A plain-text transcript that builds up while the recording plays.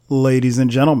Ladies and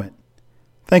gentlemen,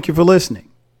 thank you for listening,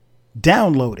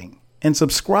 downloading, and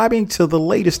subscribing to the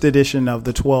latest edition of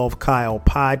the 12 Kyle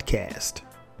podcast.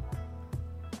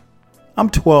 I'm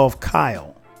 12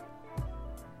 Kyle.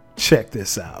 Check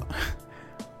this out.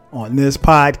 On this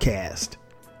podcast,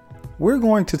 we're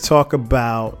going to talk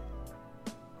about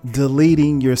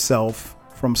deleting yourself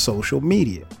from social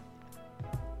media.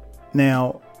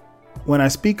 Now, when I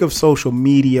speak of social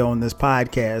media on this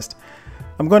podcast,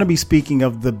 I'm going to be speaking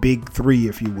of the big three,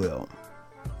 if you will: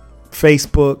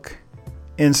 Facebook,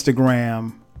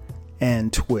 Instagram,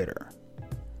 and Twitter.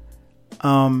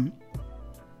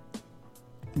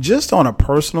 Just on a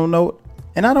personal note,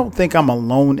 and I don't think I'm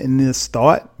alone in this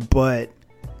thought, but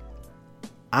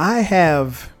I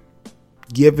have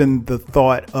given the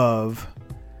thought of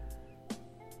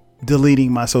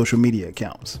deleting my social media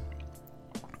accounts.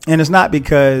 And it's not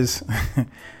because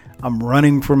I'm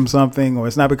running from something, or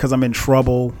it's not because I'm in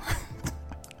trouble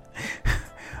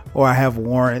or I have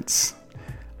warrants.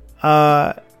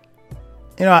 I've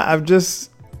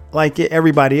just, like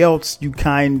everybody else, you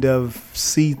kind of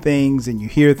see things and you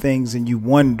hear things and you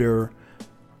wonder,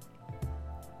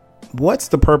 what's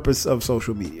the purpose of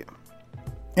social media?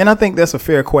 And I think that's a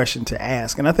fair question to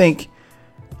ask. And I think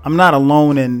I'm not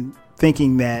alone in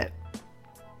thinking that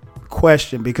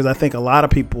question, because I think a lot of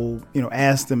people,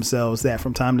 ask themselves that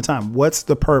from time to time. What's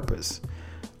the purpose?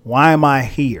 Why am I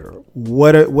here?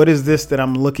 What is this that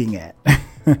I'm looking at?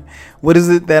 What is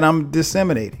it that I'm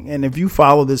disseminating? And if you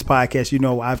follow this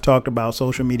podcast, I've talked about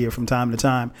social media from time to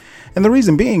time. And the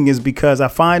reason being is because I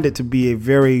find it to be a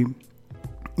very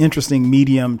interesting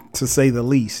medium, to say the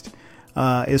least.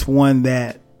 It's one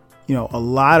that, a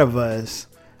lot of us,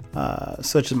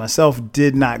 such as myself,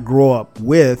 did not grow up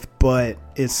with, but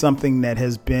it's something that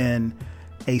has been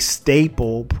a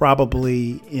staple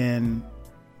probably in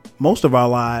most of our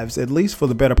lives, at least for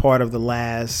the better part of the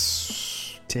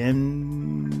last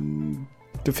 10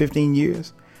 to 15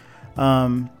 years.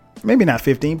 Maybe not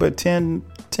 15, but 10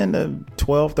 to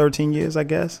 12, 13 years, I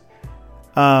guess.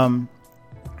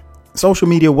 Social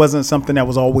media wasn't something that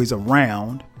was always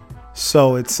around.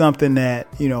 So it's something that,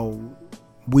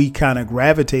 we kind of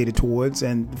gravitated towards.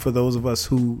 And for those of us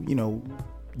who,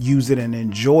 use it and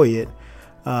enjoy it,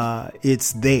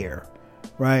 it's there.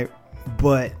 Right.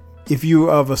 But if you're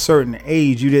of a certain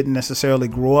age, you didn't necessarily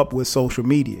grow up with social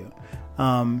media.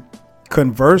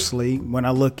 Conversely, when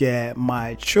I look at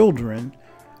my children,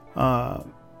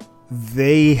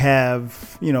 they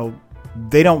have,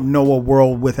 they don't know a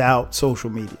world without social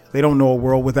media. They don't know a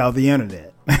world without the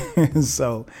internet.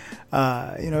 So,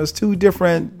 it's two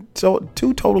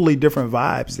totally different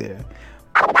vibes there.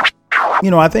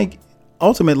 I think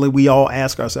ultimately we all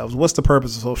ask ourselves, what's the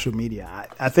purpose of social media?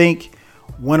 I think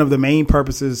one of the main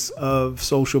purposes of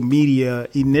social media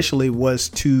initially was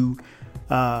to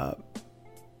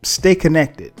stay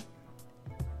connected.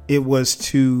 It was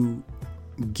to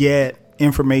get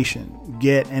information,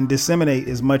 get and disseminate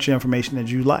as much information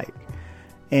as you like.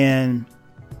 And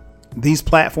these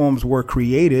platforms were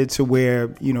created to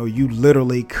where, you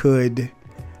literally could,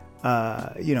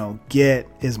 get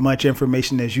as much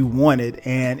information as you wanted,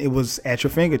 and it was at your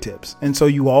fingertips. And so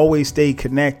you always stayed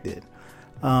connected.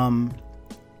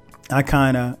 I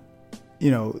kind of,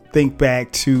 think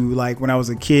back to like when I was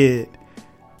a kid,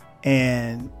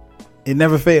 and it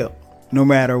never failed, no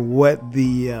matter what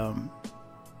the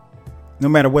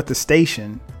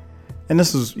station. And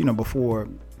this was, before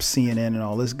CNN and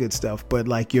all this good stuff, but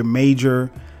like your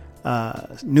major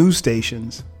news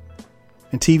stations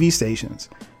and TV stations,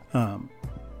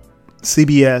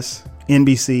 CBS,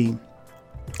 NBC,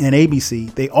 and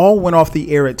ABC, they all went off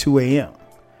the air at 2 a.m.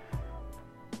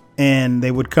 and they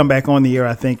would come back on the air,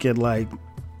 I think, at like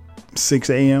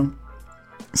 6 a.m.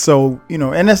 So,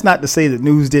 and that's not to say that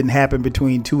news didn't happen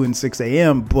between 2 and 6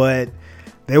 a.m., but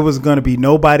there was going to be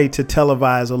nobody to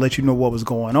televise or let you know what was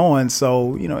going on.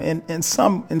 So, in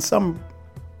some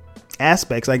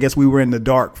aspects, I guess we were in the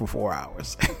dark for 4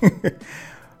 hours.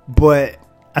 But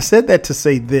I said that to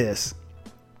say this.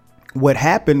 What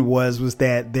happened was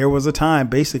that there was a time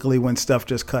basically when stuff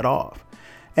just cut off.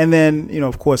 And then,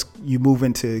 of course, you move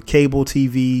into cable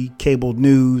TV, cable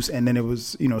news. And then it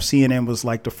was, CNN was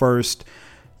like the first,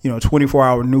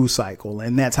 24-hour news cycle.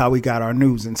 And that's how we got our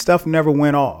news, and stuff never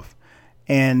went off.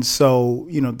 And so,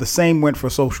 the same went for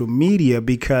social media,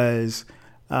 because,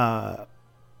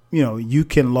 you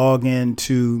can log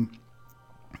into,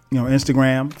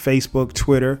 Instagram, Facebook,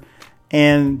 Twitter,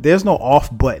 and there's no off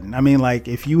button. I mean, like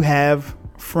if you have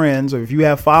friends or if you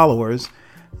have followers,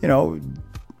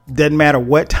 doesn't matter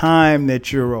what time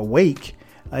that you're awake.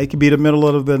 It could be the middle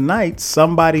of the night.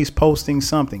 Somebody's posting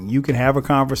something. You can have a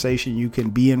conversation. You can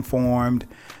be informed.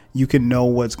 you can know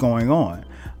what's going on.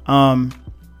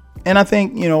 And I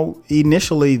think,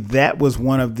 initially that was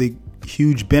one of the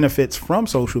huge benefits from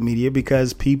social media,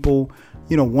 because people,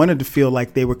 wanted to feel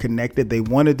like they were connected. They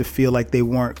wanted to feel like they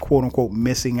weren't, quote unquote,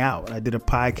 missing out. I did a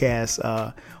podcast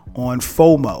on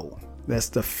FOMO. That's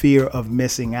the fear of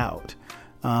missing out.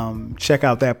 Check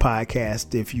out that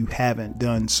podcast if you haven't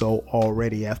done so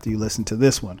already after you listen to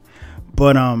this one.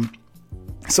 But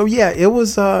so yeah, it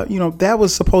was, that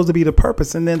was supposed to be the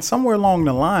purpose. And then somewhere along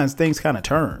the lines, things kind of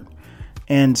turned.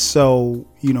 And so,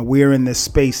 we're in this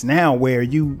space now where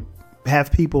you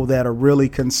have people that are really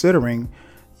considering,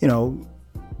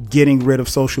 getting rid of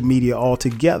social media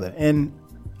altogether. And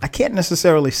I can't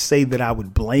necessarily say that I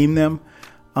would blame them.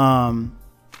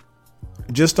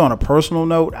 Just on a personal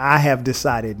note, I have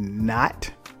decided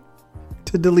not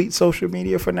to delete social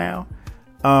media for now.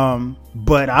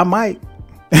 But I might.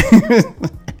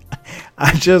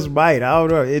 I just might. I don't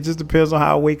know. It just depends on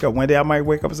how I wake up. One day I might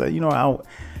wake up and say,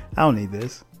 I don't need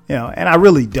this, and I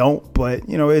really don't. But,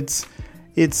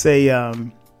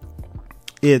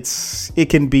 it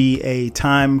can be a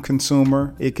time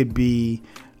consumer. It could be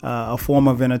a form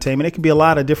of entertainment. It could be a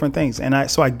lot of different things. And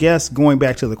I guess going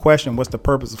back to the question, what's the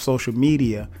purpose of social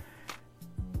media?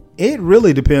 It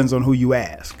really depends on who you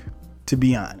ask, to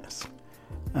be honest.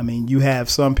 I mean, you have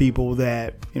some people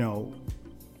that,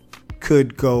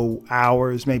 could go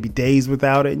hours, maybe days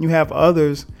without it. And you have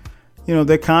others,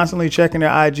 they're constantly checking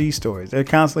their IG stories. They're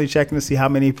constantly checking to see how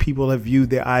many people have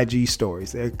viewed their IG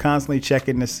stories. They're constantly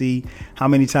checking to see how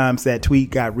many times that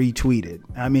tweet got retweeted.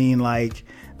 I mean,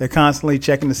 they're constantly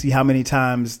checking to see how many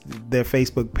times their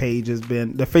Facebook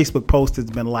post has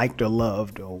been liked or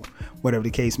loved, or whatever the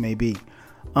case may be.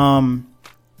 So,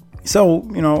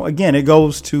 again,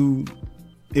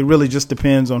 it really just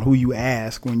depends on who you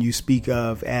ask when you speak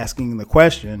of asking the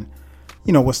question,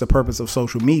 what's the purpose of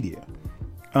social media?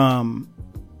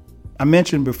 I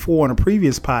mentioned before in a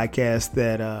previous podcast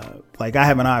that, I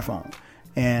have an iPhone,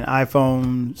 and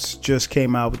iPhones just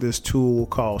came out with this tool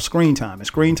called Screen Time. And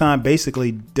Screen Time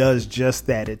basically does just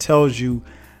that. It tells you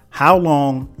how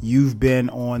long you've been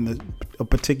on a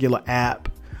particular app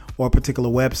or a particular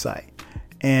website.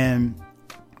 And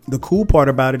the cool part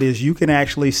about it is you can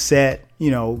actually set,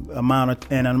 an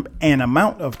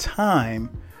amount of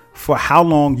time for how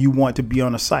long you want to be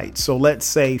on a site. So let's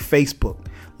say Facebook.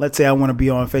 Let's say I want to be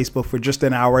on Facebook for just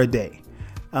an hour a day.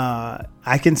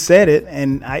 I can set it,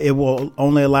 and it will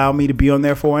only allow me to be on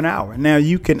there for an hour. Now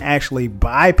you can actually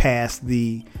bypass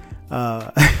the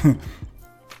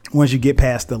once you get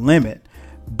past the limit.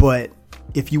 But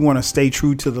if you want to stay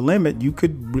true to the limit, you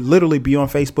could literally be on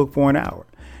Facebook for an hour.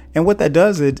 And what that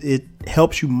does, it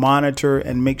helps you monitor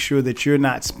and make sure that you're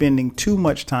not spending too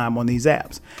much time on these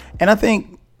apps. And I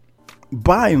think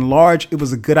by and large, it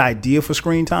was a good idea for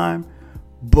Screen Time,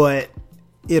 but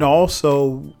it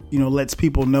also, lets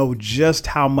people know just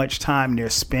how much time they're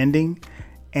spending.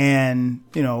 And,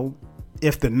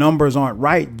 if the numbers aren't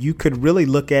right, you could really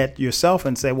look at yourself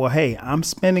and say, well, hey, I'm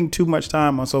spending too much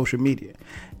time on social media.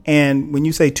 And when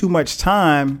you say too much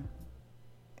time,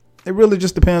 it really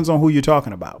just depends on who you're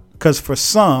talking about. Because for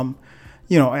some,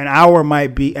 an hour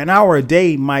a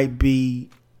day might be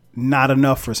not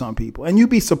enough for some people. And you'd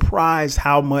be surprised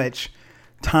how much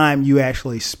time you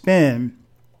actually spend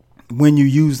when you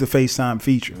use the FaceTime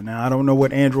feature. Now, I don't know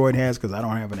what Android has because I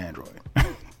don't have an Android.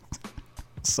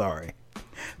 Sorry.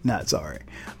 Not sorry.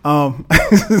 But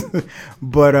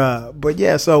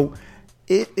yeah, so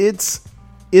it's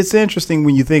interesting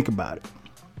when you think about it.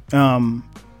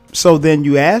 So then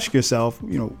you ask yourself,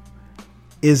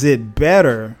 is it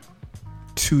better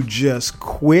to just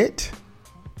quit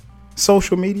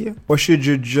social media, or should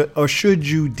you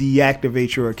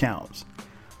deactivate your accounts?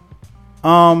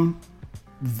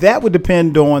 That would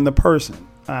depend on the person.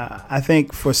 I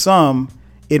think for some,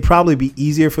 it'd probably be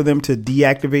easier for them to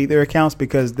deactivate their accounts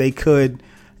because they could,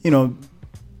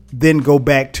 then go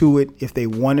back to it if they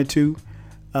wanted to.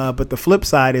 But the flip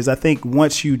side is, I think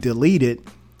once you delete it,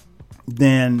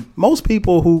 then most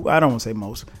people who, I don't want to say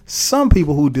most, some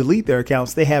people who delete their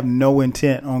accounts, they have no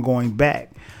intent on going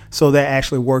back. So that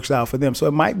actually works out for them. So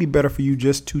it might be better for you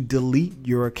just to delete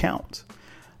your account.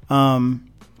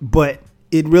 But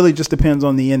it really just depends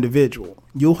on the individual.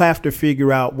 You'll have to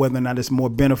figure out whether or not it's more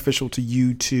beneficial to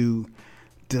you to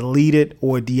delete it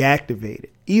or deactivate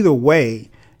it. Either way,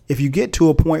 if you get to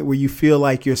a point where you feel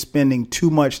like you're spending too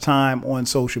much time on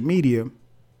social media,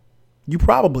 you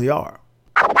probably are.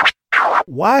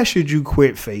 Why should you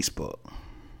quit Facebook?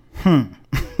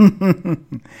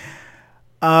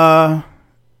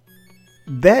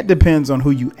 That depends on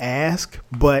who you ask,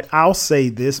 but I'll say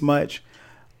this much.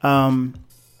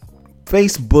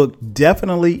 Facebook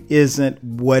definitely isn't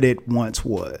what it once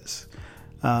was.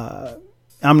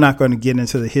 I'm not going to get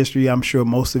into the history. I'm sure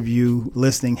most of you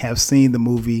listening have seen the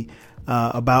movie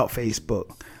about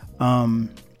Facebook,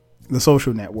 The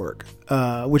Social Network,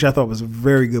 which I thought was a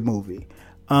very good movie.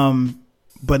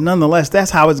 But nonetheless,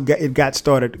 that's how it got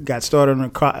started. Got started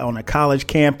on a college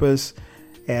campus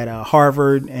at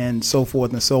Harvard and so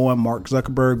forth and so on. Mark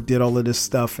Zuckerberg did all of this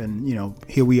stuff, and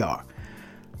here we are.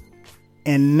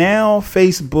 And now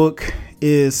Facebook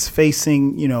is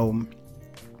facing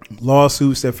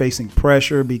lawsuits. They're facing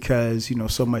pressure because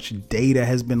so much data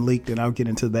has been leaked, and I'll get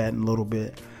into that in a little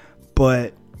bit.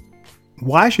 But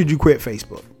why should you quit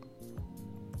Facebook?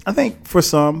 I think for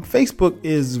some, Facebook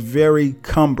is very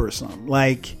cumbersome.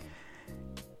 Like,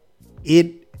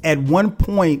 it at one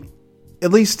point,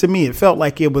 at least to me, it felt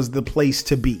like it was the place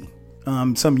to be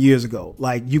some years ago.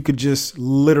 Like, you could just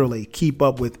literally keep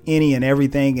up with any and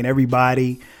everything and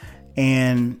everybody.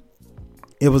 And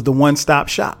it was the one-stop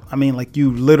shop. I mean, like,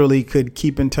 you literally could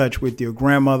keep in touch with your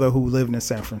grandmother who lived in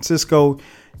San Francisco.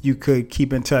 You could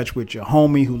keep in touch with your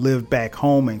homie who lived back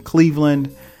home in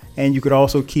Cleveland. And you could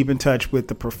also keep in touch with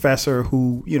the professor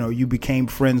who, you became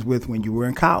friends with when you were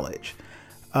in college.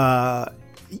 And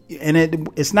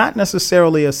it's not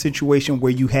necessarily a situation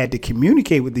where you had to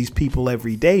communicate with these people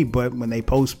every day, but when they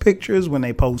post pictures, when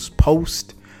they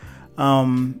post,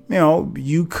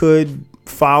 you could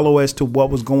follow as to what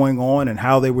was going on and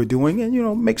how they were doing,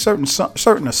 and, make certain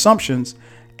assumptions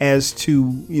as to,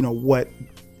 what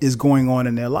is going on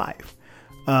in their life.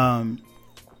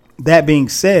 That being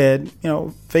said,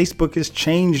 Facebook has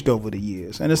changed over the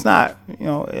years, and it's not,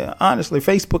 honestly,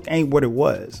 Facebook ain't what it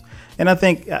was. And I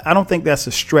don't think that's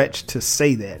a stretch to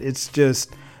say that. It's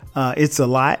just, it's a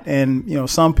lot. And,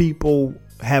 some people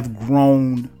have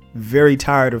grown very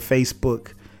tired of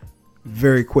Facebook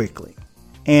very quickly.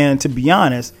 And to be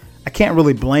honest, I can't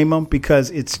really blame them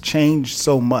because it's changed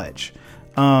so much.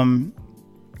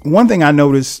 One thing I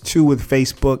noticed too with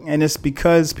Facebook, and it's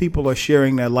because people are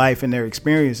sharing their life and their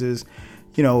experiences,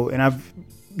 and I've,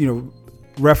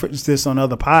 referenced this on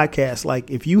other podcasts.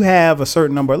 Like, if you have a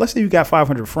certain number, let's say you got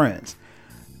 500 friends,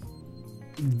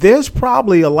 there's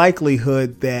probably a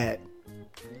likelihood that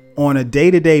on a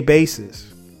day-to-day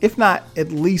basis, if not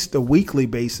at least a weekly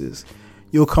basis,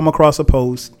 you'll come across a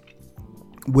post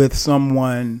with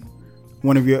someone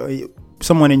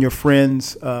in your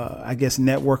friends, I guess,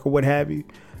 network or what have you,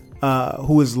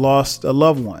 who has lost a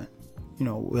loved one,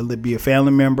 will it be a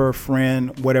family member, a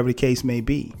friend, whatever the case may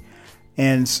be.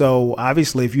 And so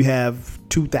obviously, if you have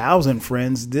 2,000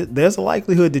 friends, there's a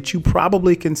likelihood that you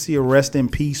probably can see a rest in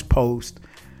peace post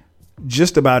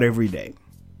just about every day.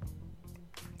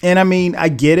 And I mean, I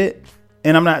get it.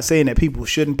 And I'm not saying that people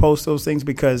shouldn't post those things,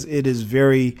 because it is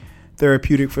very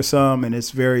therapeutic for some, and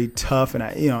it's very tough. And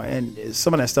and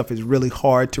some of that stuff is really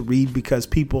hard to read because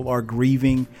people are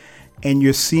grieving, and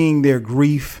you're seeing their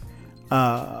grief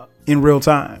in real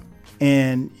time.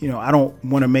 And, I don't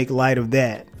want to make light of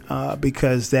that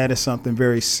because that is something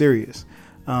very serious.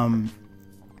 And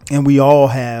we all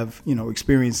have,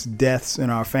 experienced deaths in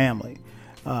our family,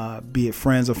 be it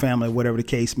friends or family, whatever the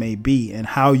case may be. And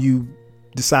how you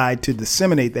decide to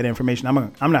disseminate that information, I'm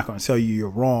not going to tell you you're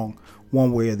wrong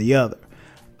one way or the other.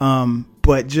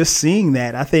 But just seeing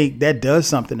that, I think that does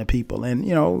something to people.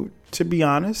 And, to be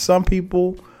honest, some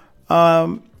people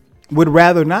would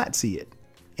rather not see it,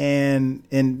 and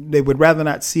they would rather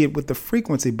not see it with the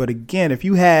frequency. But again, if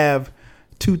you have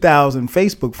 2,000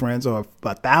 Facebook friends or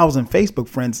 1,000 Facebook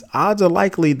friends, odds are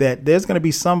likely that there's going to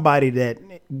be somebody, that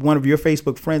one of your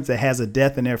Facebook friends, that has a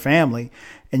death in their family,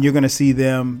 and you're going to see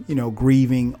them,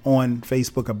 grieving on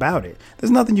Facebook about it. There's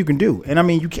nothing you can do. And I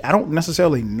mean, I don't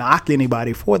necessarily knock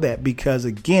anybody for that, because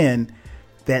again,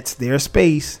 that's their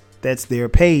space, that's their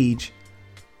page.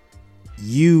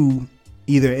 You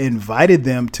either invited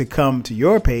them to come to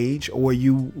your page, or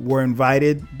you were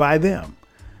invited by them.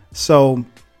 So,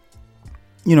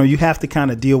 you have to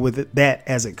kind of deal with that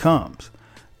as it comes.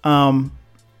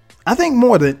 I think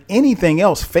more than anything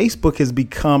else, Facebook has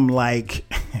become like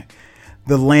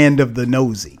the land of the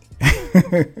nosy.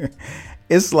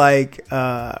 It's like,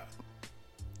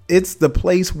 it's the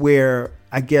place where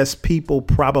I guess people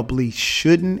probably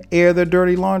shouldn't air their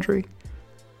dirty laundry,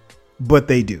 but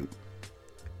they do.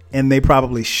 And they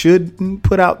probably shouldn't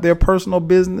put out their personal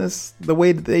business the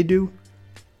way that they do,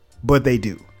 but they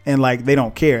do. And like, they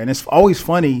don't care. And it's always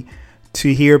funny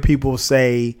to hear people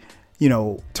say,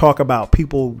 talk about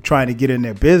people trying to get in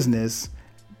their business.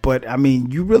 But I mean,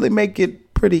 you really make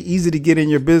it pretty easy to get in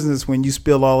your business when you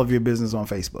spill all of your business on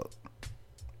Facebook.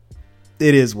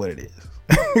 It is what it is.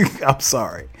 I'm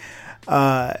sorry.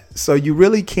 So you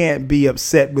really can't be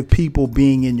upset with people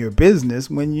being in your business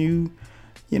when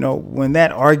when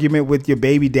that argument with your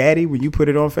baby daddy, when you put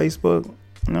it on Facebook,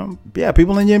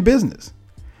 people in your business.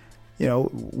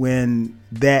 When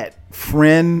that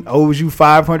friend owes you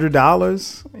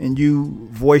 $500 and you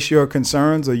voice your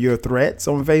concerns or your threats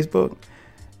on Facebook,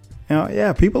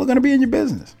 people are going to be in your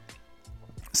business.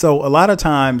 So a lot of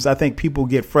times I think people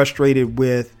get frustrated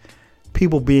with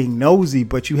people being nosy,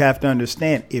 but you have to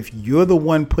understand, if you're the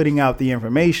one putting out the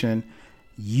information,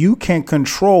 you can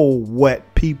control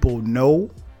what people know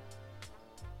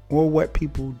or what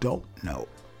people don't know.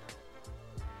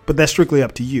 But that's strictly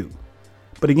up to you.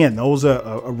 But again, those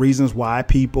are reasons why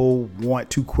people want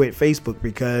to quit Facebook,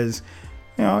 because,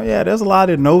 there's a lot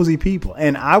of nosy people.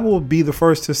 And I will be the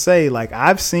first to say, like,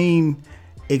 I've seen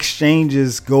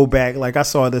exchanges go back. Like, I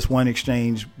saw this one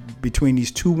exchange between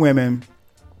these two women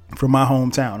from my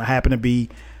hometown. I happen to be,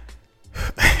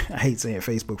 I hate saying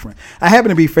Facebook friend. I happen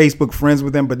to be Facebook friends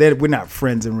with them, but we're not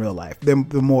friends in real life. They're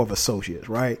more of associates,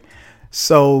 right?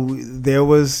 So there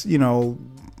was,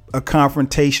 a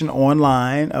confrontation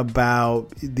online about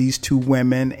these two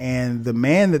women and the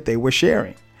man that they were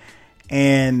sharing.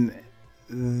 And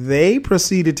they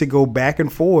proceeded to go back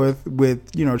and forth with,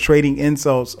 trading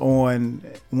insults on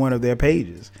one of their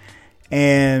pages.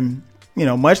 And,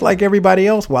 much like everybody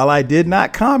else, while I did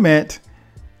not comment,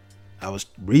 I was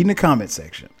reading the comment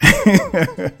section.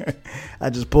 I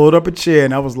just pulled up a chair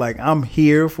and I was like, I'm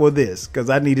here for this, because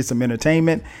I needed some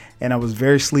entertainment and I was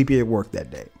very sleepy at work that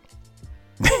day.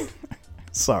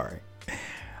 Sorry.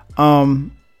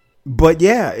 But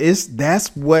yeah,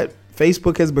 that's what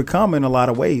Facebook has become in a lot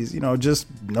of ways, just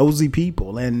nosy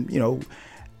people. And,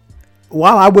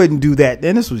 while I wouldn't do that,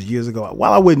 and this was years ago,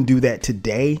 while I wouldn't do that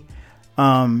today,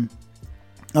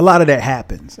 a lot of that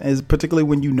happens, as particularly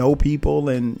when people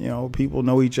and, people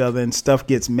know each other and stuff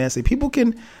gets messy. People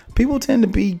tend to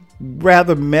be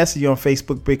rather messy on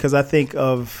Facebook, because I think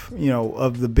of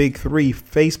the big three,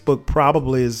 Facebook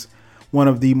probably is one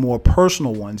of the more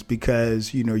personal ones,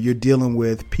 because, you're dealing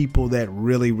with people that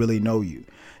really, really know you.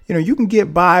 You can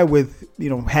get by with,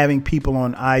 having people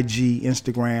on IG,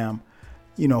 Instagram,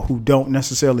 who don't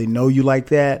necessarily know you like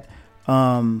that.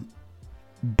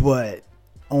 But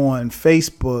on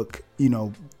Facebook,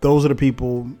 those are the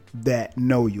people that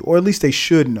know you, or at least they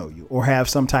should know you or have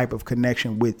some type of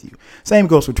connection with you. Same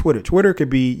goes for Twitter. Twitter could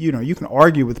be, you can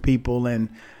argue with people and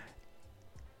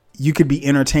you could be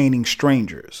entertaining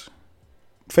strangers.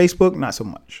 Facebook, not so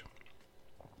much.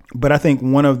 But I think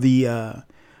one of the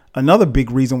another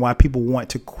big reason why people want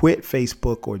to quit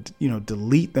Facebook or,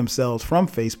 delete themselves from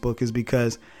Facebook is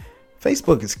because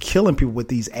Facebook is killing people with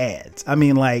these ads. I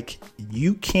mean, like,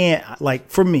 you can't, like,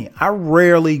 for me, I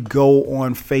rarely go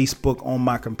on Facebook on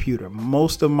my computer.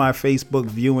 Most of my Facebook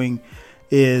viewing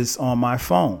is on my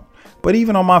phone. But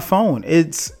even on my phone,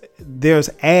 there's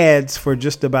ads for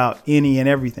just about any and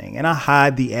everything. And I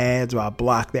hide the ads, or I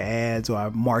block the ads, or I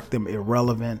mark them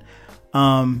irrelevant.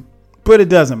 But it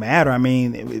doesn't matter. I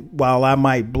mean, while I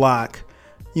might block,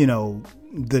 the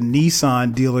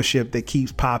Nissan dealership that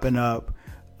keeps popping up,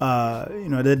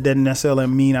 that doesn't necessarily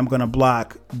mean I'm going to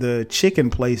block the chicken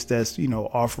place that's,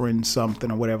 offering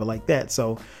something or whatever like that.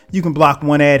 So you can block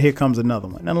one ad, here comes another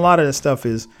one. And a lot of that stuff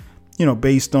is,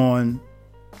 based on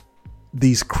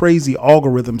these crazy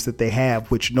algorithms that they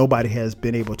have, which nobody has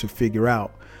been able to figure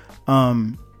out.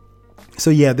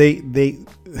 So yeah, they're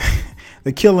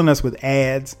killing us with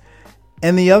ads.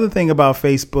 And the other thing about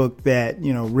Facebook that,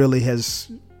 really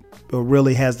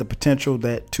has the potential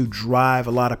to drive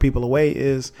a lot of people away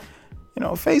is,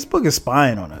 Facebook is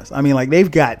spying on us. I mean, like, they've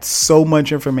got so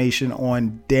much information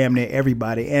on damn near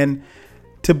everybody. And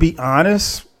to be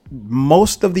honest,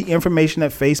 most of the information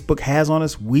that Facebook has on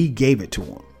us, we gave it to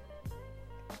them.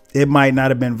 It might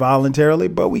not have been voluntarily,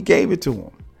 but we gave it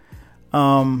to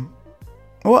them.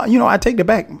 Well, I take it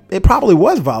back. It probably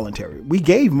was voluntary. We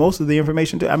gave most of the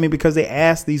information because they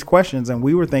asked these questions and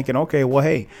we were thinking, okay, well,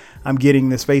 hey, I'm getting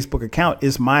this Facebook account.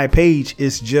 It's my page.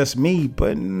 It's just me.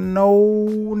 But no,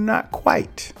 not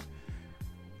quite.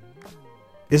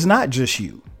 It's not just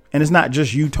you. And it's not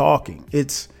just you talking.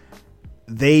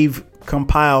 They've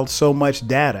compiled so much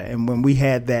data. And when we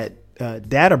had that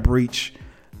data breach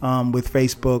with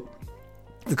Facebook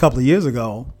a couple of years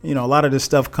ago, a lot of this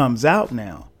stuff comes out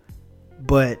now.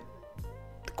 But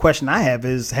the question I have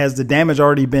is, has the damage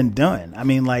already been done? I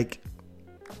mean, like,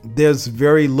 there's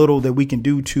very little that we can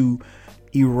do to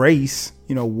erase,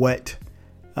 what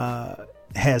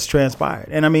has transpired.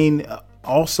 And I mean,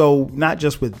 also, not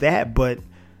just with that, but,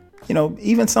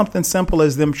 even something simple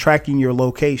as them tracking your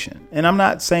location. And I'm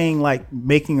not saying like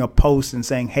making a post and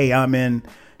saying, hey, I'm in,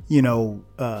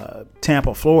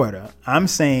 Tampa, Florida. I'm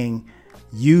saying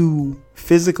you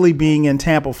physically being in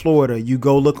Tampa, Florida, you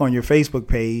go look on your Facebook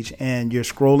page and you're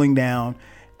scrolling down,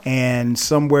 and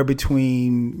somewhere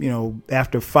between,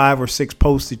 after 5 or 6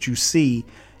 posts that you see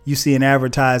an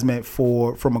advertisement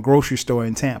from a grocery store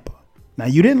in Tampa. Now,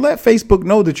 you didn't let Facebook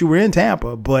know that you were in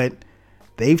Tampa, but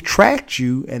they've tracked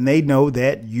you and they know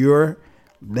that you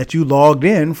logged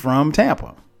in from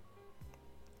Tampa.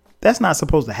 That's not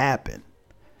supposed to happen.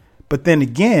 But then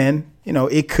again,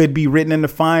 it could be written in the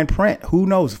fine print. Who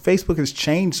knows? Facebook has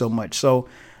changed so much. So,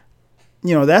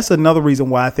 that's another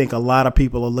reason why I think a lot of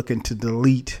people are looking to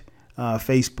delete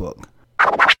Facebook.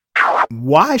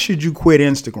 Why should you quit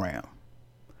Instagram?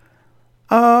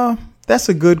 That's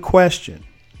a good question.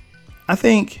 I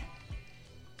think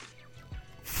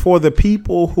for the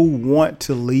people who want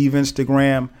to leave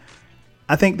Instagram,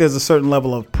 I think there's a certain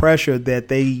level of pressure that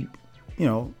they,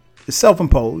 it's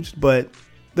self-imposed, but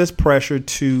there's pressure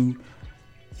to,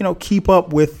 keep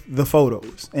up with the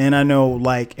photos. And I know,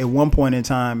 like, at one point in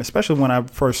time, especially when I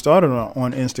first started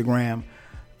on Instagram,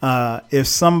 if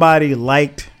somebody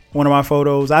liked one of my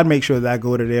photos, I'd make sure that I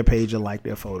go to their page and like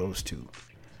their photos too.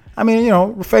 I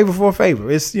mean, favor for a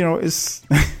favor. It's, it's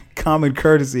common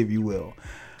courtesy, if you will.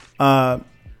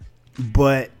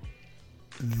 But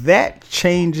that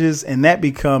changes and that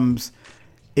becomes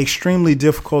extremely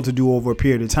difficult to do over a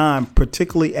period of time,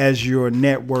 particularly as your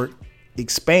network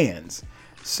expands.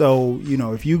 So,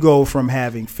 if you go from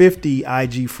having 50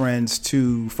 IG friends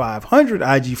to 500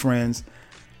 IG friends,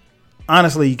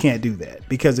 honestly, you can't do that,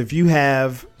 because if you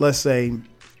have, let's say,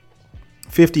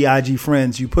 50 IG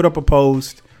friends, you put up a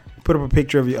post, put up a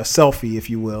picture of a selfie, if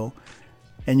you will,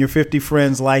 and your 50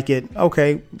 friends like it.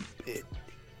 Okay.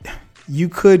 You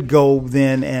could go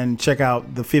then and check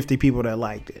out the 50 people that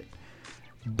liked it.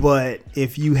 But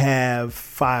if you have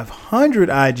 500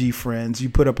 IG friends, you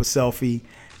put up a selfie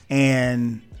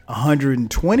and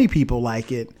 120 people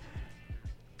like it,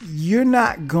 you're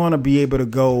not going to be able to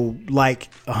go like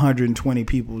 120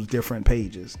 people's different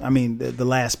pages. I mean, the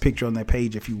last picture on their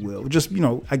page, if you will, just,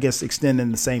 I guess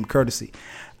extending the same courtesy.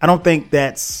 I don't think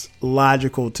that's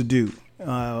logical to do.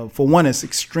 For one, it's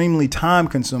extremely time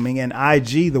consuming, and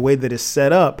IG, the way that it's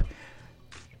set up,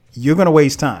 you're going to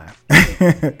waste time.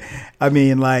 I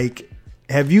mean, like,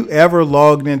 have you ever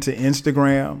logged into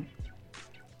Instagram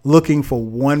looking for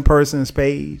one person's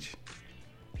page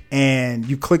and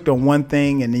you clicked on one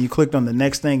thing and then you clicked on the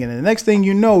next thing, and the next thing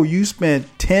you know, you spent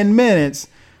 10 minutes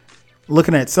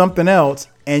looking at something else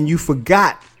and you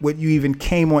forgot what you even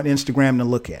came on Instagram to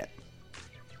look at?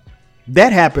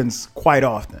 That happens quite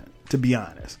often, to be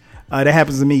honest. That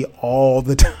happens to me all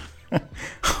the time,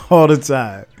 all the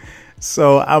time.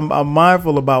 So I'm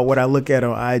mindful about what I look at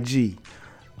on IG.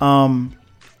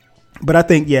 But I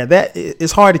think, that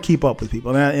it's hard to keep up with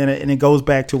people. And it goes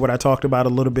back to what I talked about a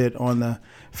little bit on the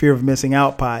Fear of Missing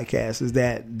Out podcast, is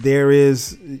that there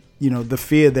is, the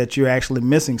fear that you're actually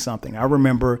missing something. I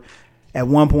remember at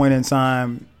one point in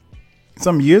time,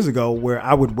 some years ago, where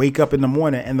I would wake up in the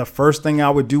morning and the first thing I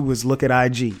would do was look at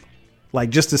IG, like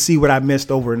just to see what I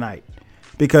missed overnight.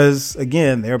 Because,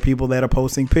 again, there are people that are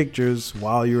posting pictures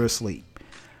while you're asleep.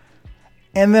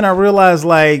 And then I realized,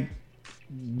 like,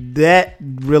 that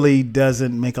really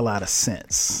doesn't make a lot of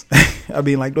sense. I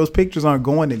mean, like, those pictures aren't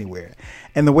going anywhere.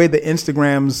 And the way the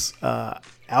Instagram's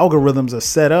algorithms are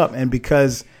set up, and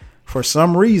because for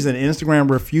some reason Instagram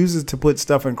refuses to put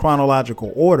stuff in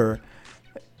chronological order,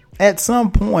 at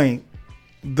some point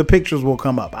the pictures will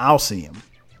come up. I'll see them.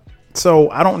 So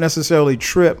I don't necessarily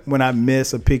trip when I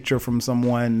miss a picture from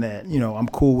someone that, I'm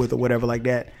cool with or whatever like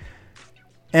that.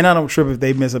 And I don't trip if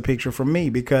they miss a picture from me,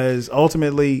 because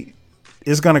ultimately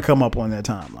it's going to come up on their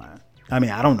timeline. I mean,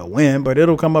 I don't know when, but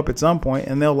it'll come up at some point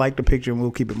and they'll like the picture and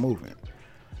we'll keep it moving.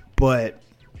 But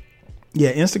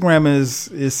yeah, Instagram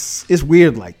is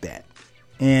weird like that.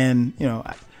 And,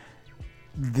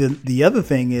 the other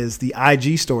thing is the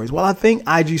IG stories. Well, I think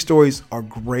IG stories are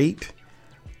great.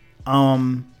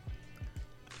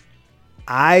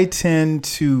 I tend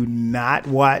to not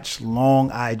watch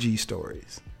long IG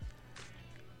stories.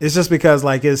 It's just because,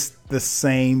 like, it's the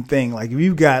same thing. Like, if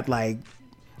you've got, like,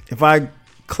 if I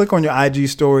click on your IG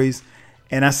stories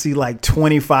and I see like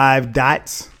 25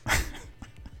 dots,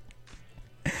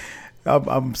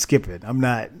 I'm skipping. I'm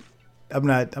not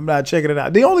checking it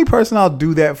out. The only person I'll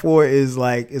do that for is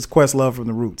Questlove from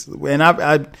The Roots. And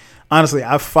I honestly,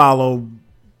 I follow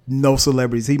no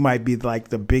celebrities. He might be like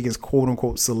the biggest quote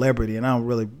unquote celebrity, and I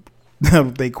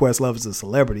don't think Questlove is a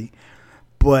celebrity.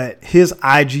 But his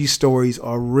IG stories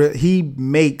are he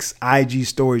makes IG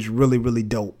stories really, really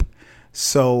dope.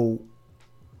 So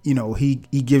he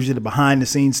gives you the behind the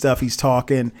scenes stuff. He's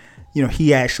talking,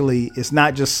 he actually, it's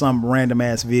not just some random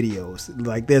ass videos.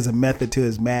 Like there's a method to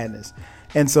his madness.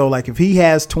 And so like if he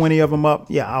has 20 of them up,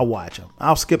 yeah, I'll watch them.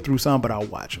 I'll skip through some, but I'll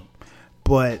watch them.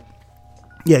 But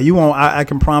yeah, you won't, I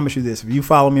can promise you this. If you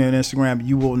follow me on Instagram,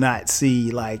 you will not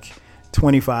see like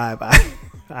 25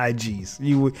 IGs.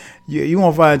 You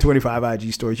won't find 25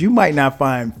 IG stories. You might not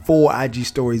find 4 IG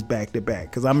stories back to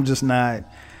back. Cause I'm just not,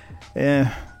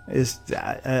 I'm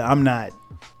not,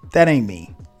 that ain't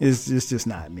me. It's just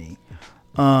not me.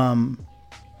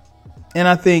 And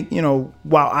I think,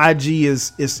 while IG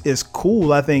is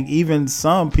cool, I think even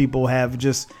some people have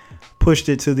just pushed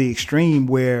it to the extreme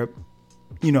where,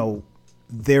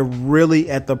 they're really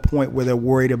at the point where they're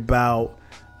worried about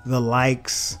the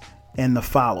likes and the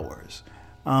followers.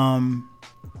 And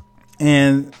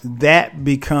that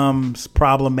becomes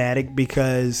problematic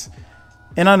because,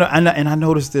 and I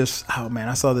noticed this, oh man,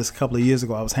 I saw this a couple of years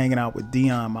ago. I was hanging out with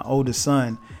Dion, my oldest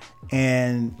son,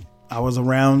 and I was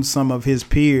around some of his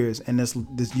peers, and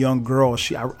this young girl,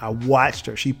 I watched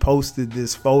her. She posted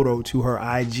this photo to her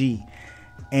IG,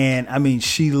 and I mean,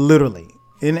 she literally,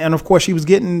 and of course she was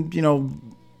getting,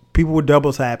 people were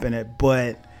double tapping it,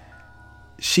 but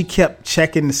she kept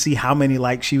checking to see how many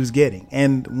likes she was getting.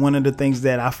 And one of the things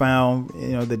that I found,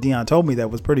 that Dion told me that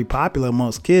was pretty popular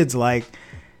amongst kids, like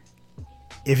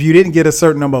if you didn't get a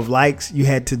certain number of likes, you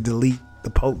had to delete the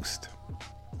post.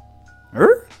 I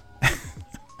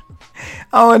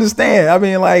don't understand. I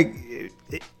mean, like,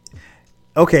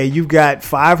 okay, you've got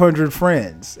 500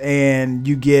 friends and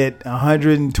you get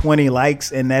 120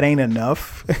 likes and that ain't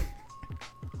enough.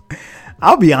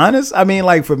 I'll be honest. I mean,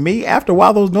 like for me, after a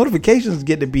while, those notifications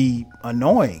get to be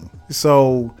annoying.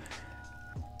 So,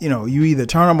 you either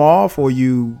turn them off or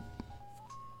you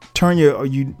turn or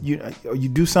you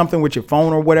do something with your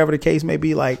phone or whatever the case may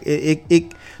be. Like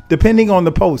it depending on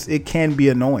the post, it can be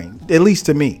annoying, at least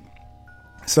to me.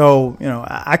 So,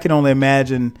 I can only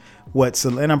imagine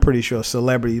and I'm pretty sure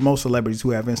most celebrities who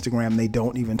have Instagram, they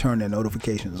don't even turn their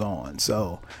notifications on.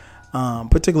 So,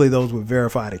 particularly those with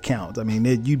verified accounts. I mean,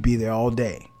 you'd be there all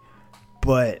day.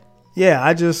 But yeah,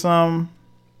 I just, I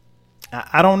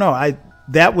don't know.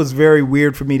 That was very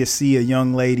weird for me to see a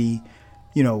young lady,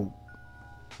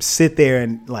 sit there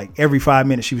and like every 5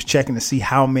 minutes she was checking to see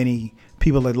how many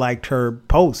people had liked her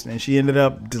post, and she ended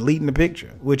up deleting the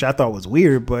picture, which I thought was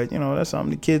weird, but that's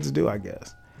something the kids do, I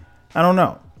guess. I don't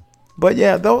know. But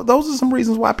yeah, those are some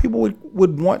reasons why people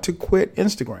would want to quit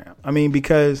Instagram. I mean,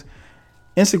 because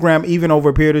Instagram, even over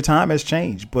a period of time, has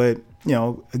changed. But,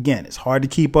 again, it's hard to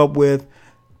keep up with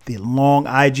the long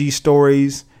IG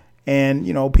stories and,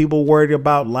 people worried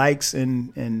about likes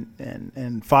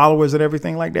and followers and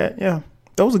everything like that. Yeah,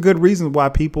 those are good reasons why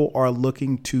people are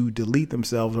looking to delete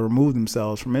themselves or remove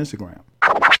themselves from Instagram.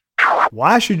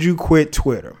 Why should you quit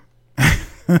Twitter?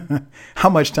 How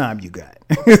much time you got?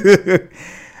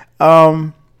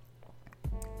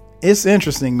 It's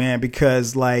interesting, man,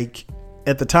 because like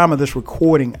at the time of this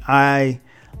recording,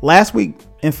 last week,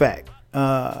 in fact,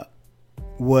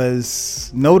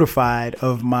 was notified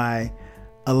of my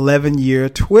 11-year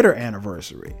Twitter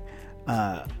anniversary.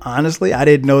 Honestly, I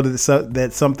didn't know that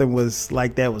something was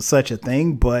like that was such a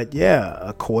thing. But yeah,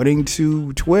 according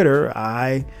to Twitter,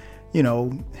 I,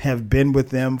 have been with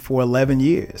them for 11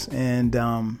 years. And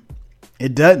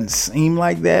it doesn't seem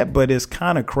like that, but it's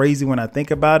kind of crazy when I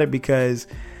think about it, because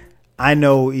I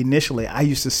know initially I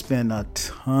used to spend a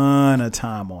ton of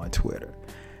time on Twitter.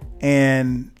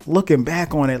 And looking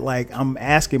back on it, like I'm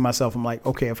asking myself, I'm like,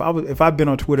 okay, if I've been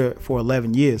on Twitter for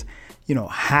 11 years,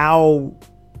 how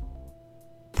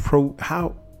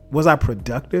was I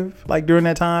productive like during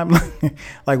that time?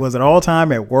 Like, was it all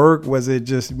time at work? Was it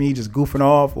just me just goofing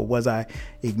off, or was I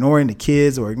ignoring the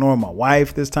kids or ignoring my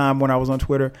wife this time when I was on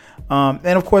Twitter? And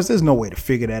of course, there's no way to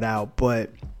figure that out, but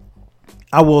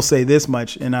I will say this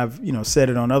much, and I've, said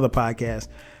it on other podcasts.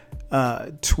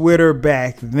 Twitter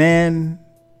back then,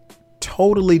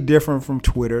 totally different from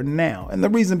Twitter now. And the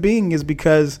reason being is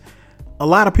because a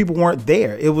lot of people weren't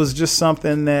there. It was just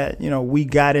something that, we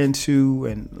got into.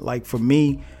 And like for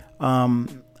me,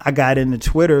 I got into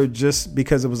Twitter just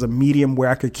because it was a medium where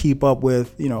I could keep up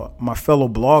with, my fellow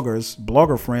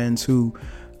blogger friends who,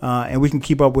 and we can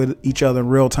keep up with each other in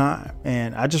real time.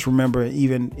 And I just remember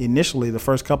even initially the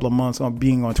first couple of months on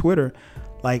being on Twitter,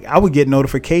 like I would get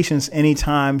notifications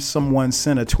anytime someone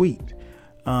sent a tweet,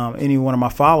 any one of my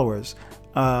followers.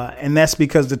 And that's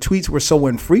because the tweets were so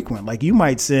infrequent. Like you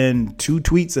might send 2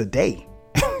 tweets a day.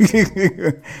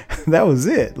 That was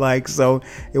it. Like, so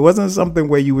it wasn't something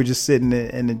where you were just sitting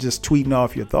and just tweeting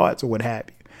off your thoughts or what have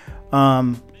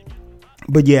you.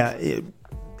 But yeah,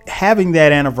 having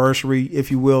that anniversary,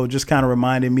 if you will, just kind of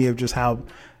reminded me of just how,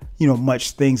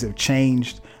 much things have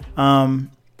changed.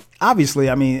 Obviously,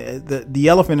 I mean, the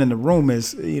elephant in the room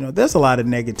is, there's a lot of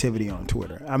negativity on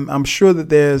Twitter. I'm sure that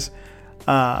there's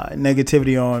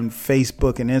negativity on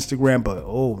Facebook and Instagram, but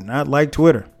not like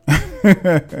Twitter.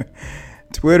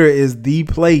 Twitter is the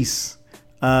place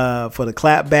for the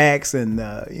clapbacks and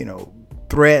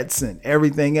threats and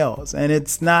everything else. And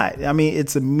it's not. I mean,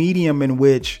 it's a medium in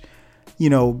which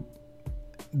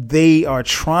they are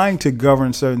trying to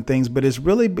govern certain things, but it's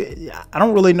really, I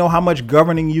don't really know how much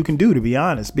governing you can do, to be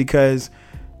honest, because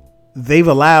they've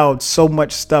allowed so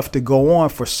much stuff to go on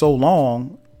for so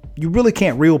long. You really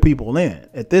can't reel people in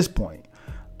at this point.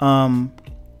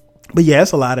 But yeah,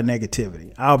 it's a lot of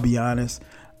negativity. I'll be honest.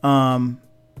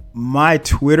 My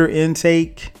Twitter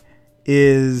intake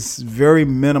is very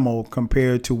minimal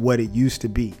compared to what it used to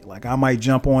be. Like, I might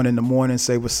jump on in the morning,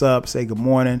 say what's up, say good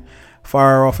morning,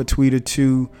 fire off a tweet or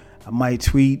two. I might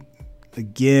tweet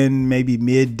again, maybe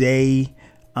midday.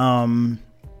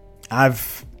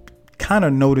 I've kind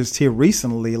of noticed here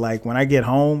recently, like when I get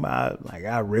home,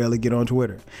 I rarely get on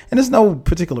Twitter, and there's no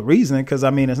particular reason, because I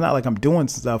mean, it's not like I'm doing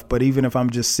stuff, but even if I'm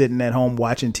just sitting at home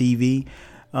watching TV,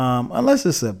 unless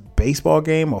it's a baseball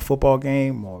game or football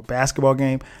game or basketball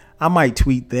game, I might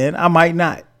tweet then. I might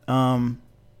not.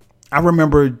 I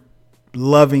remember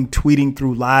loving tweeting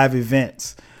through live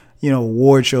events,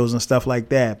 award shows and stuff like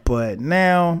that. But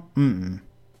now,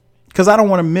 because I don't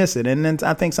want to miss it. And then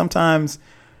I think sometimes,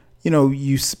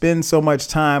 you spend so much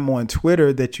time on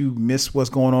Twitter that you miss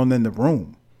what's going on in the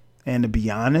room. And to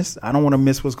be honest, I don't want to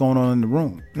miss what's going on in the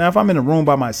room. Now, if I'm in a room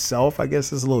by myself, I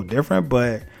guess it's a little different,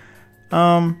 but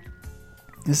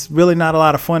it's really not a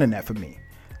lot of fun in that for me.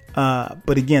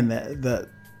 But again, the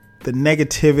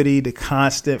negativity, the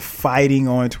constant fighting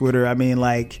on Twitter. I mean,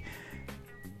 like,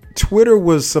 Twitter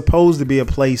was supposed to be a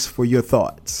place for your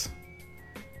thoughts.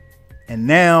 And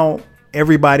now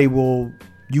you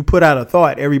put out a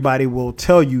thought, everybody will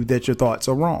tell you that your thoughts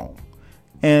are wrong.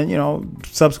 And,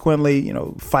 subsequently,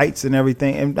 fights and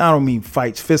everything. And I don't mean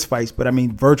fights, fist fights, but I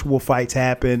mean virtual fights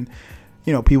happen.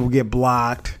 People get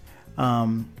blocked.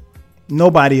 I don't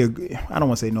want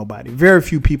to say nobody. Very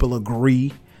few people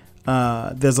agree.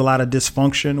 There's a lot of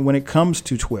dysfunction when it comes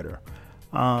to Twitter.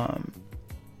 And,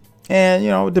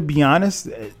 to be honest,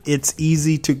 it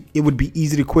would be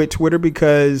easy to quit Twitter,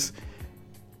 because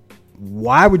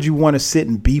why would you want to sit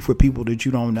and beef with people that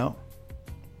you don't know?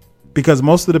 Because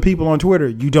most of the people on Twitter,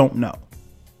 you don't know.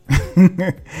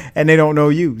 And they don't know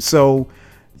you. So,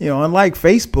 unlike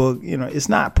Facebook, it's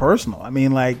not personal. I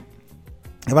mean, like,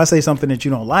 if I say something that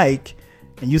you don't like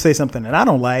and you say something that I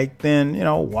don't like, then,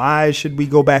 why should we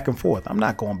go back and forth? I'm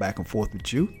not going back and forth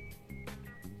with you.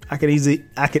 I could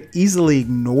easily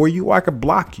ignore you, or I could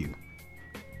block you.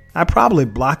 I probably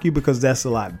block you because that's a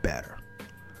lot better.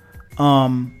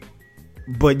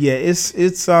 But yeah,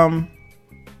 it's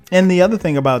and the other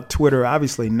thing about Twitter,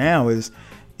 obviously now, is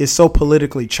it's so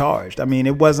politically charged. I mean,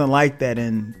 it wasn't like that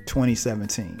in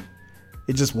 2017.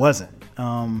 It just wasn't.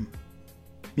 And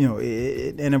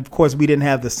of course we didn't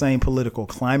have the same political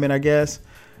climate, I guess,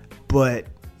 but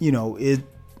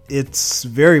it's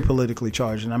very politically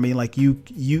charged. And I mean, like, you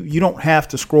don't have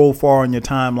to scroll far on your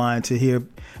timeline to hear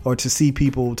or to see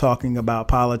people talking about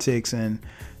politics and,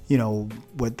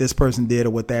 what this person did or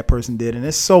what that person did. And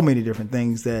there's so many different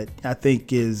things that I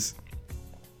think is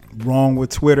wrong with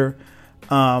Twitter.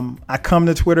 I come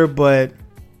to Twitter, but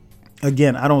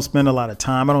again, I don't spend a lot of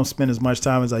time. I don't spend as much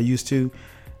time as I used to.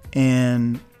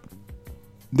 And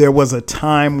there was a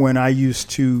time when I used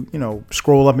to,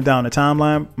 scroll up and down the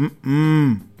timeline.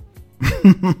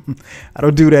 I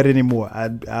don't do that anymore.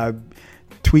 I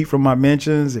tweet from my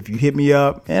mentions if you hit me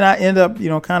up, and I end up,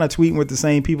 kind of tweeting with the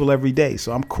same people every day.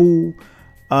 So I'm cool.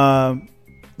 For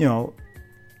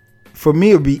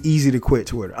me, it would be easy to quit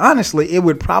Twitter. Honestly, it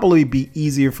would probably be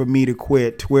easier for me to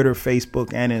quit Twitter,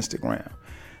 Facebook, and Instagram,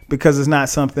 because it's not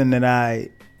something that I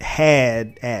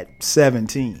had at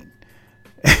 17.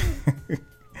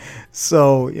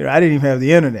 So, I didn't even have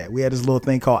the internet. We had this little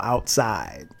thing called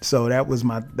Outside. So that was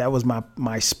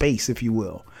my space, if you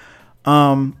will.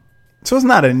 So it's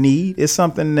not a need. It's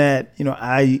something that,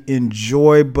 I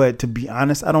enjoy, but to be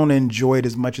honest, I don't enjoy it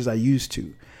as much as I used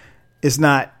to. It's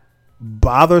not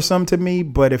bothersome to me,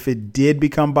 but if it did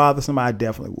become bothersome, I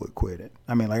definitely would quit it.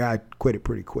 I mean, like, I quit it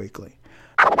pretty quickly.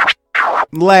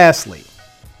 Lastly,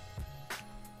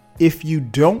 if you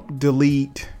don't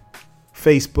delete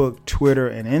Facebook, Twitter,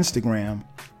 and Instagram,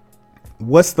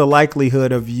 what's the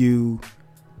likelihood of you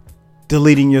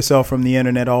deleting yourself from the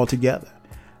internet altogether?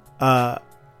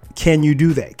 Can you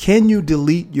do that? Can you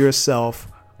delete yourself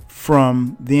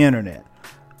from the internet?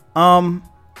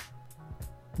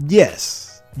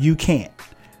 Yes, you can.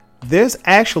 There's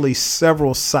actually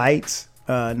several sites.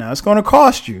 Now it's going to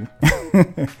cost you,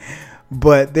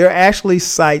 but there are actually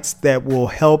sites that will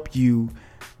help you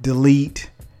delete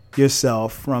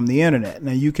yourself from the internet.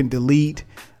 Now you can delete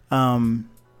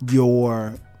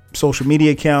your social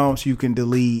media accounts. You can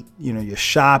delete, your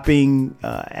shopping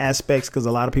aspects, because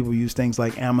a lot of people use things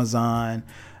like Amazon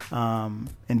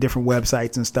and different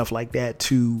websites and stuff like that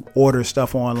to order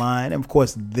stuff online. And of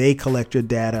course, they collect your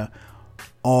data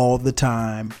all the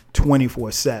time,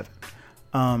 24/7.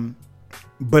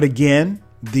 But again,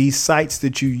 these sites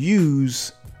that you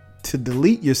use to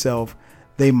delete yourself,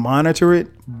 they monitor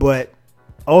it, but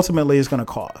ultimately it's going to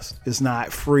cost. It's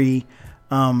not free.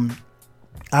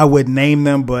 I would name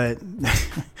them, but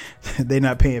they're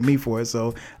not paying me for it,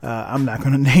 so I'm not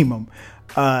going to name them.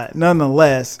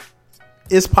 Nonetheless,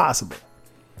 it's possible.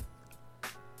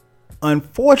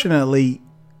 Unfortunately,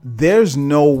 there's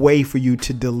no way for you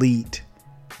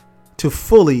to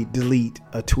fully delete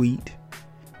a tweet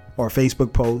or a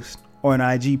Facebook post or an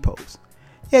IG post.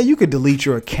 Yeah, you could delete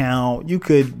your account. You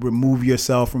could remove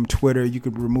yourself from Twitter. You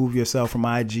could remove yourself from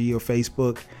IG or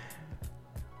Facebook.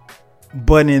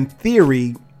 But in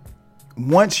theory,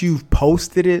 once you've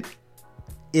posted it,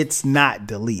 it's not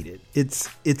deleted. It's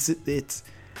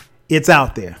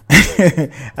out there.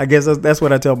 I guess that's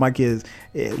what I tell my kids.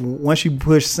 Once you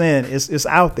push send, it's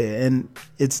out there, and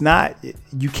it's not.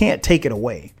 You can't take it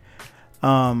away.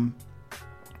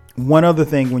 One other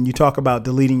thing, when you talk about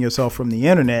deleting yourself from the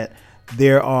internet,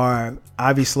 there are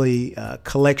obviously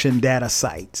collection data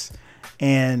sites,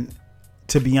 and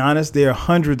to be honest, there are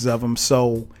hundreds of them.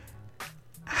 So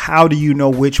how do you know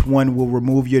which one will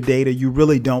remove your data? You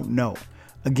really don't know.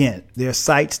 Again, there are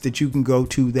sites that you can go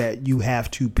to that you have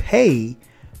to pay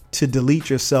to delete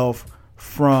yourself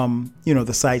from,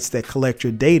 the sites that collect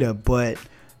your data. But,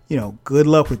 good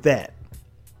luck with that.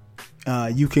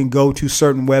 You can go to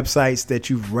certain websites that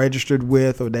you've registered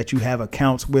with, or that you have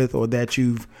accounts with, or that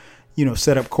you've,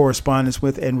 set up correspondence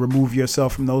with, and remove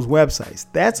yourself from those websites.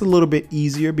 That's a little bit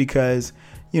easier because,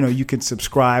 you can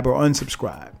subscribe or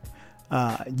unsubscribe.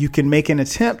 You can make an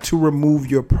attempt to remove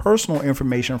your personal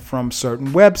information from certain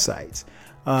websites.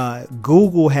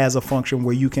 Google has a function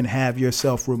where you can have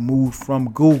yourself removed from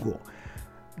Google.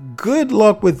 Good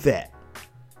luck with that.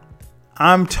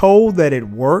 I'm told that it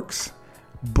works,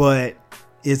 but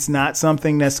it's not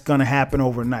something that's going to happen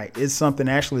overnight. It's something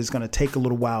actually that's going to take a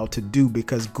little while to do,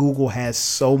 because Google has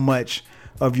so much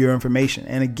of your information.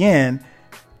 And again,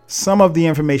 some of the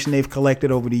information they've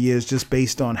collected over the years just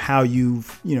based on how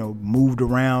you've, moved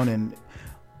around,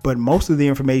 but most of the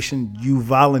information you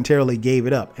voluntarily gave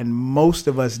it up. And most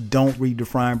of us don't read the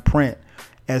fine print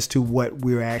as to what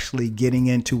we're actually getting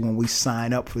into when we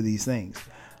sign up for these things.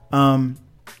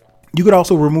 You could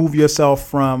also remove yourself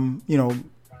from,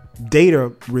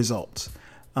 data results,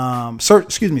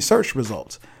 search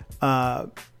results.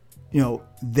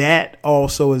 That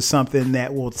also is something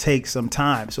that will take some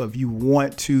time. So if you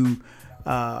want to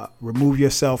remove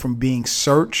yourself from being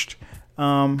searched,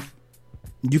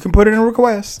 you can put it in a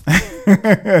request.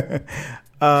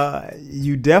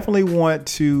 You definitely want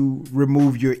to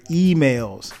remove your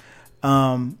emails,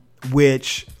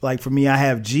 which, like for me, I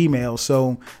have Gmail,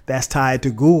 so that's tied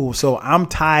to Google. So I'm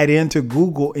tied into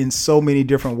Google in so many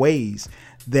different ways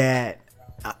that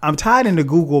I'm tied into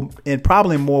Google in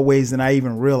probably more ways than I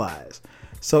even realize.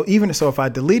 So if I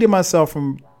deleted myself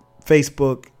from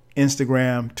Facebook,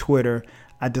 Instagram, Twitter,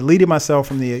 I deleted myself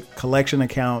from the collection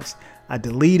accounts, I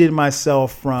deleted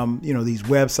myself from, these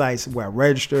websites where I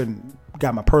registered and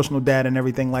got my personal data and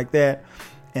everything like that.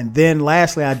 And then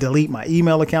lastly, I delete my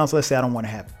email accounts. Let's say I don't want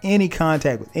to have any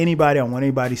contact with anybody. I don't want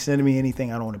anybody sending me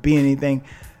anything. I don't want to be anything.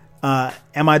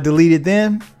 Am I deleted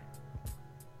then?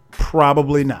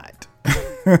 Probably not.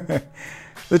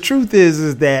 The truth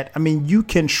is that, you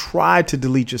can try to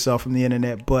delete yourself from the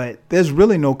internet, but there's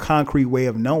really no concrete way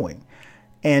of knowing.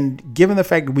 And given the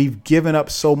fact that we've given up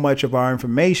so much of our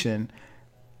information,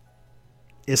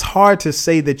 it's hard to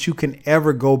say that you can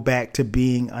ever go back to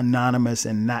being anonymous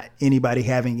and not anybody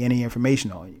having any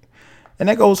information on you. And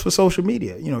that goes for social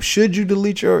media. Should you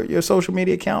delete your social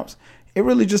media accounts? It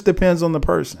really just depends on the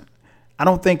person. I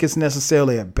don't think it's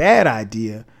necessarily a bad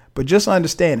idea, but just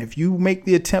understand, if you make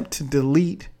the attempt to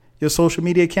delete your social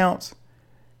media accounts,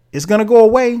 it's going to go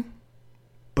away,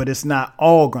 but it's not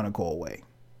all going to go away.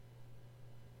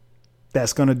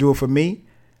 That's going to do it for me.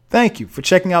 Thank you for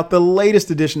checking out the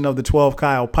latest edition of the 12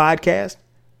 Kyle podcast.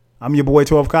 I'm your boy,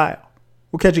 12 Kyle.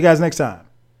 We'll catch you guys next time.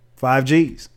 5 Gs.